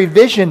extraordinary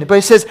vision, but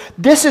he says,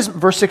 this is,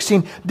 verse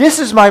 16, this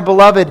is my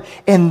beloved,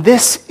 and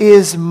this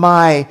is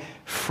my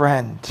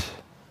friend.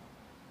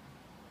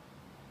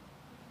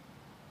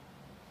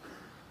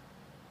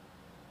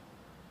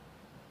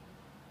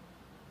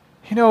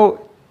 You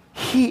know,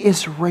 he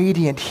is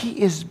radiant.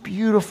 He is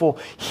beautiful.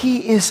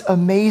 He is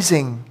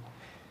amazing.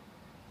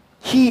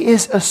 He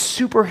is a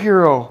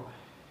superhero.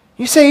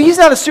 You say, he's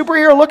not a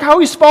superhero. Look how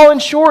he's fallen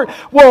short.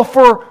 Well,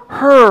 for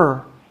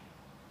her,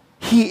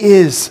 he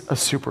is a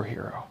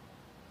superhero.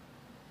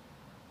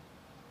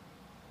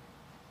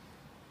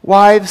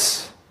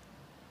 Wives,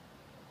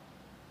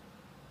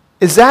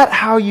 is that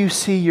how you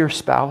see your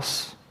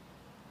spouse?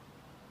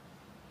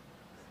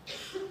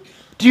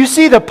 Do you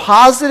see the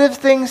positive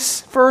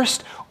things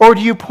first, or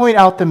do you point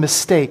out the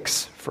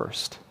mistakes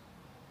first?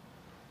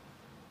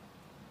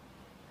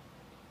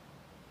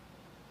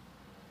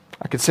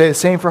 I could say the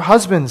same for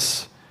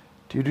husbands.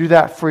 Do you do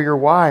that for your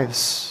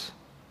wives?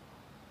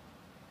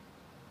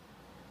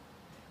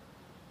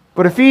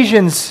 But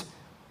Ephesians,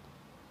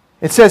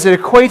 it says it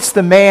equates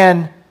the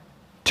man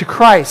to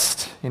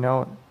Christ,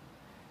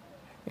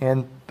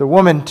 and the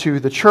woman to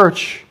the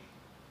church.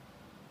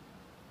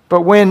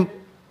 But when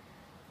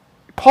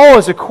Paul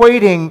is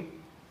equating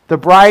the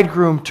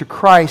bridegroom to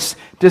Christ,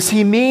 does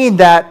he mean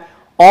that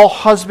all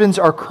husbands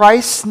are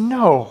Christ's?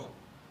 No.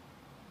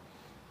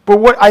 But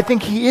what I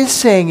think he is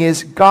saying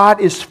is God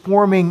is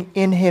forming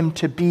in him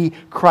to be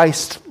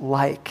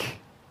Christ-like.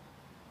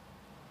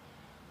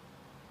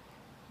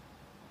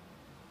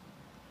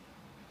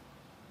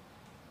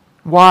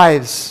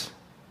 Wives,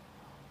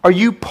 are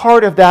you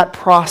part of that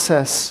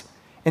process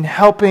in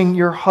helping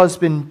your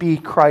husband be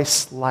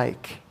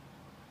Christ-like?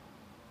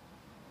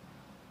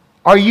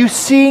 Are you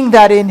seeing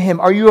that in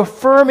him? Are you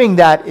affirming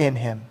that in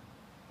him?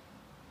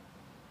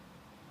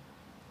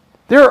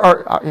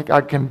 I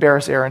can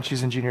embarrass Erin.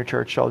 She's in junior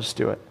church. I'll just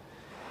do it.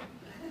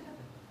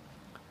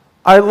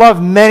 I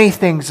love many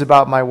things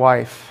about my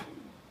wife.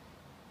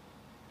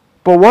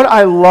 But what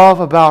I love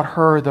about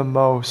her the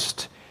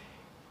most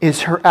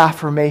is her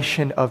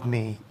affirmation of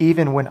me,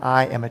 even when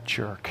I am a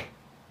jerk.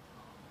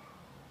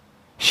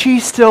 She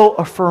still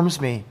affirms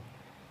me.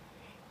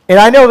 And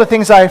I know the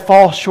things I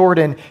fall short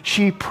in,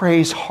 she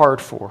prays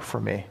hard for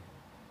me.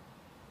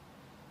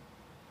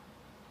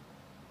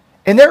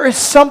 And there is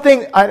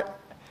something,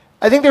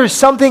 I think there is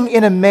something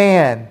in a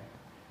man,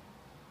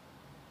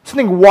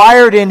 something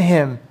wired in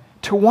him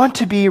to want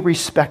to be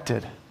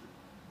respected.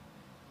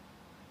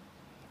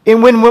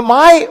 And when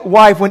my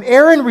wife, when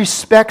Erin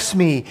respects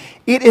me,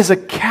 it is a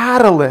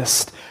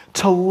catalyst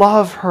to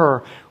love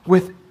her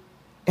with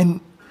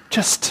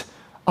just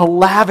a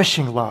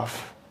lavishing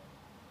love.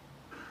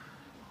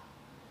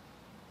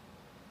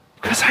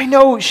 Because I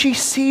know she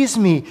sees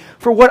me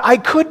for what I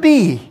could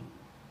be,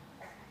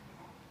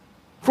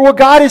 for what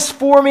God is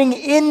forming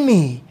in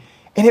me.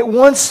 And it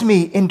wants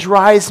me and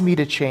drives me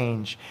to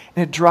change.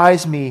 And it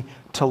drives me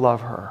to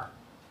love her.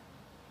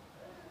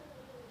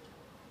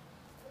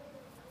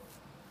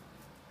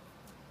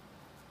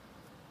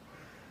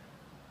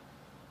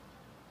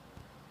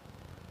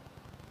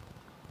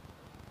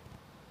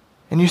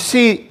 And you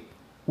see,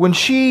 when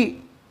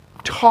she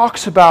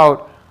talks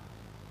about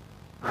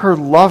her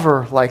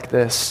lover like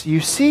this, you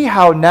see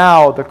how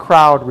now the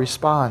crowd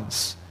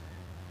responds.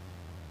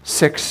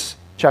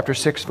 chapter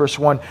 6, verse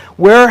 1.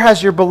 Where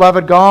has your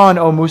beloved gone,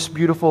 O most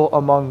beautiful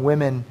among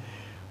women?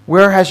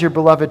 Where has your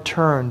beloved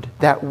turned,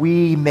 that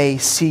we may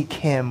seek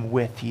him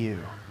with you?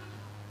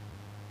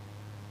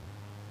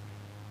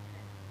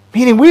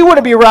 Meaning we want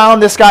to be around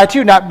this guy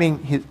too, not being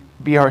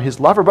his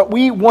lover, but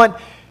we want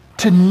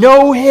to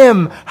know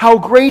him, how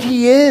great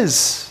he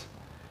is.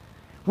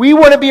 We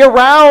want to be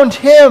around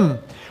him.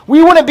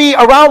 We want to be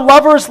around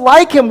lovers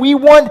like him. We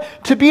want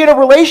to be in a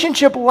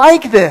relationship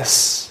like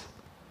this.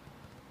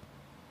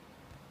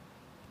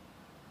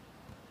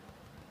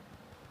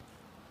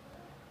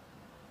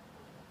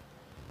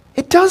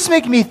 It does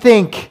make me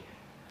think,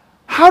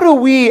 how do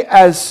we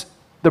as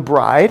the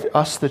bride,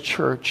 us the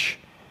church,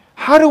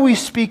 how do we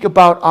speak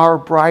about our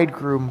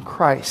bridegroom,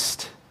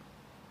 Christ?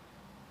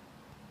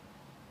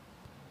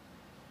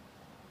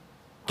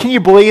 Can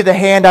you believe the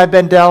hand I've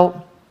been dealt?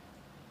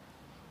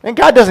 And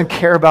God doesn't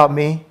care about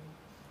me.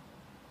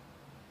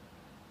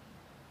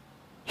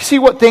 You see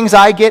what things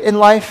I get in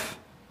life?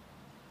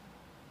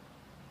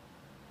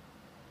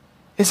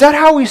 Is that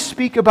how we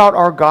speak about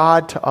our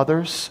God to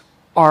others?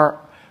 Our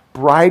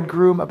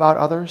bridegroom about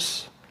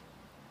others?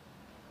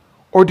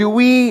 Or do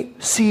we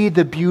see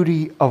the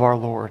beauty of our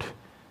Lord?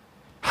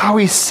 How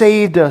he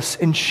saved us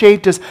and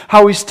shaped us,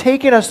 how he's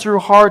taken us through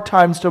hard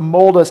times to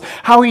mold us,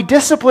 how he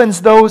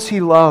disciplines those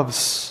he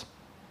loves.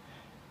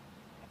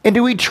 And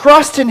do we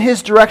trust in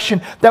his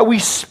direction that we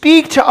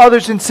speak to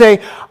others and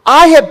say,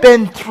 I have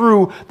been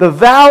through the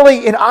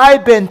valley and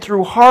I've been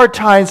through hard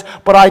times,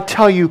 but I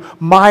tell you,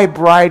 my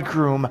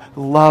bridegroom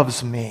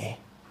loves me.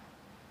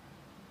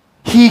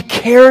 He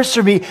cares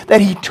for me,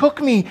 that he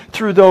took me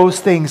through those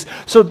things.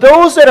 So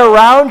those that are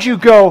around you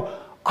go,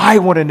 I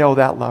want to know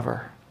that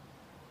lover.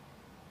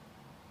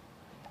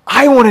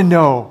 I want to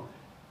know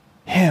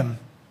him.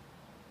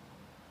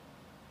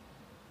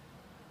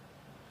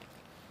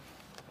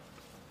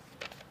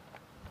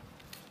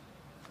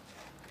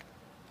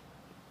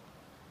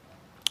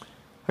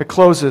 It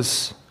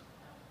closes.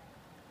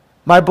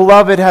 My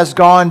beloved has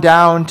gone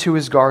down to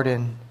his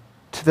garden,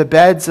 to the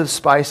beds of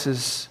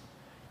spices,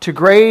 to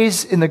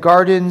graze in the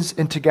gardens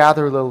and to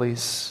gather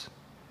lilies.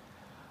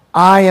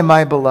 I am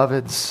my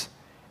beloved's,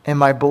 and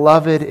my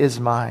beloved is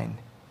mine.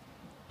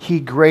 He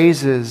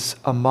grazes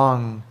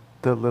among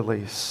the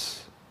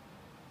lilies.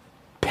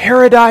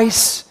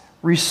 Paradise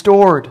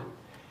restored.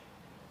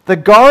 The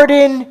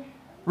garden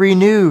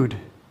renewed.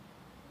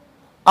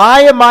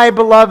 I am my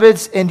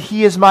beloved's and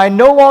he is mine.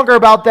 No longer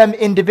about them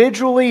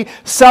individually,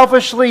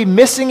 selfishly,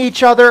 missing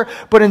each other,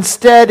 but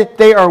instead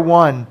they are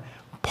one.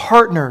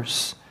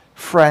 Partners,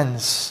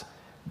 friends.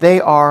 They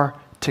are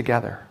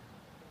together.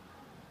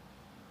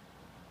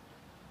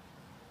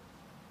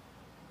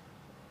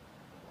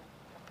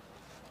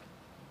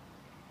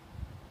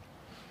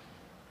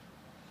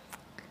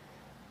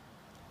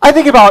 I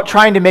think about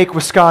trying to make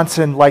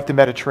Wisconsin like the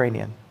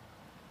Mediterranean,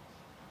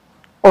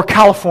 or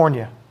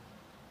California,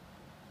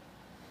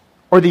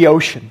 or the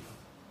ocean.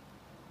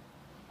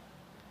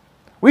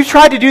 We've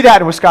tried to do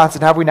that in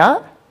Wisconsin, have we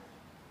not?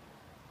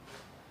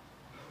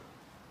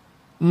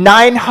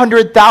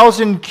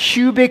 900,000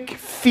 cubic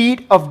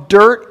feet of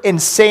dirt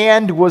and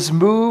sand was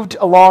moved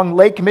along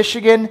Lake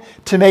Michigan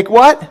to make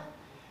what?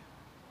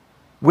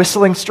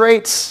 Whistling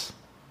Straits.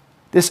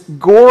 This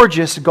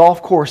gorgeous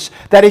golf course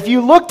that if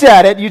you looked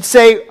at it, you'd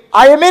say,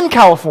 I am in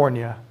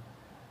California.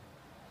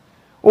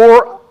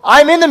 Or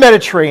I'm in the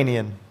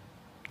Mediterranean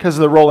because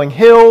of the rolling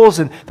hills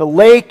and the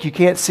lake. You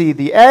can't see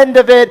the end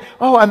of it.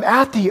 Oh, I'm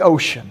at the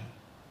ocean.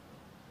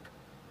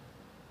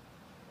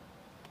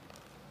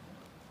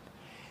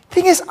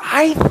 Thing is,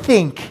 I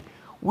think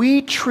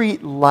we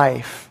treat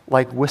life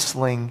like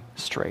Whistling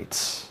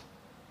Straits.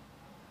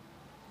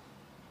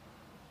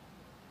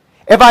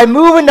 If I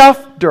move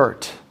enough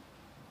dirt,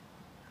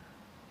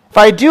 if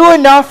I do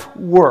enough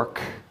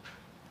work,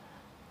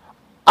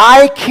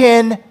 I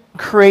can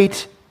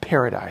create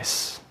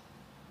paradise.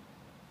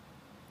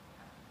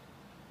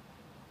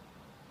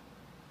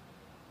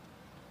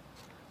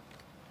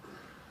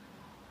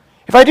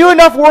 If I do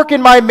enough work in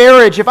my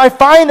marriage, if I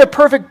find the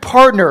perfect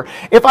partner,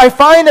 if I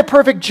find the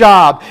perfect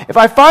job, if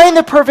I find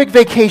the perfect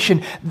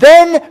vacation,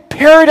 then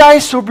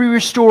paradise will be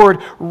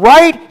restored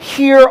right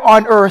here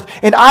on earth,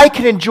 and I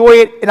can enjoy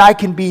it, and I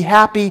can be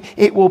happy.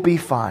 It will be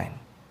fine.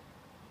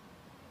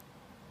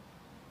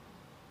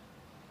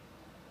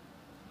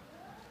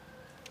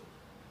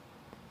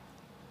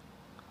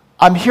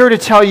 I'm here to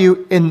tell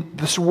you, and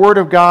this Word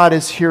of God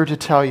is here to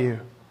tell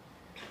you,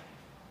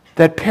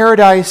 that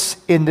paradise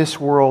in this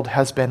world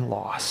has been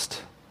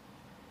lost.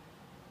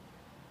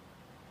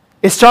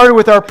 It started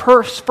with our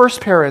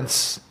first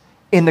parents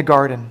in the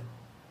garden,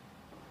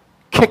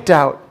 kicked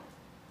out.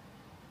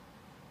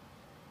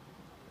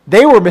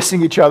 They were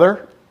missing each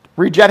other.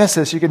 Read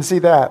Genesis, you can see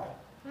that.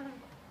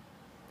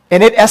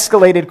 And it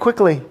escalated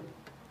quickly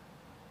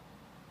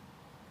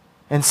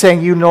and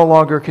saying, you no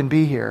longer can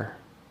be here.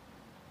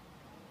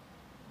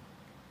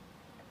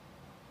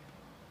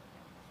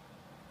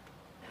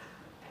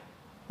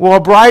 Well, a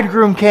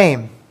bridegroom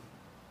came.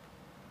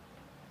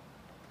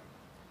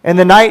 And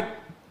the night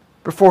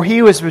before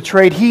he was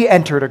betrayed, he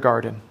entered a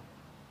garden.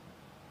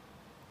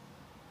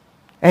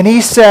 And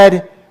he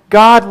said,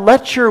 God,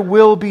 let your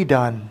will be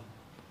done,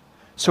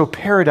 so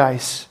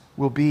paradise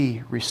will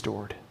be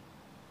restored.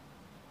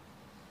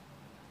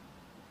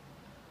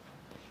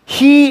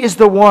 He is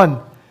the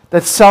one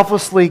that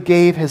selflessly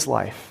gave his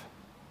life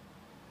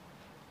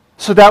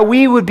so that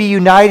we would be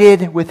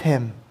united with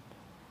him.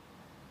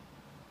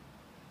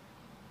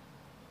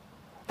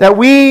 That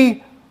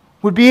we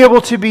would be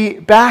able to be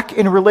back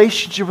in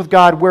relationship with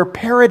God where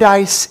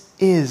paradise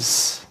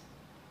is.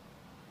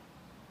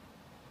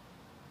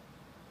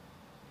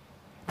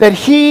 That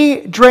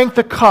he drank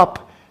the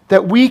cup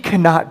that we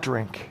cannot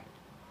drink.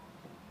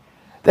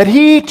 That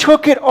he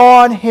took it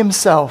on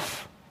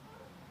himself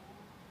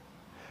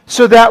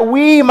so that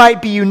we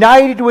might be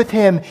united with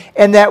him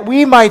and that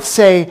we might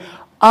say,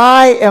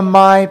 I am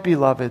my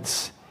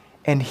beloved's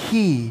and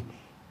he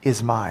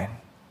is mine.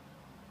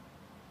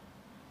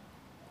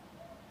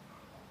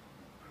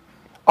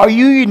 Are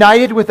you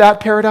united with that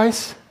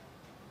paradise?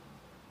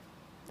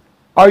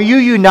 Are you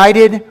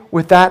united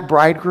with that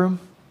bridegroom?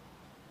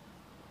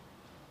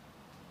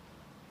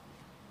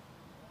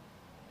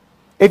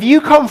 If you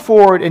come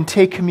forward and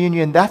take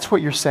communion, that's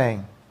what you're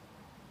saying.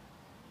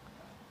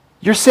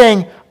 You're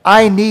saying,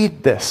 I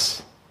need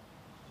this.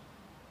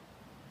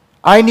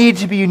 I need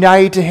to be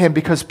united to him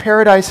because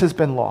paradise has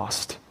been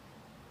lost.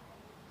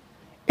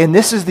 And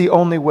this is the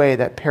only way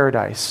that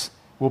paradise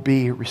will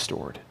be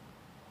restored.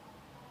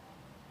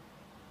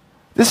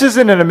 This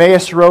isn't an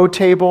Emmaus Road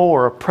table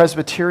or a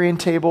Presbyterian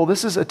table.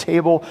 This is a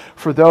table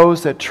for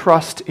those that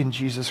trust in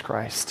Jesus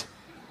Christ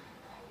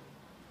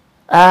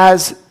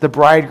as the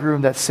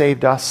bridegroom that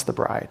saved us, the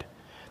bride.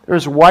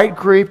 There's white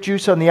grape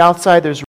juice on the outside. There's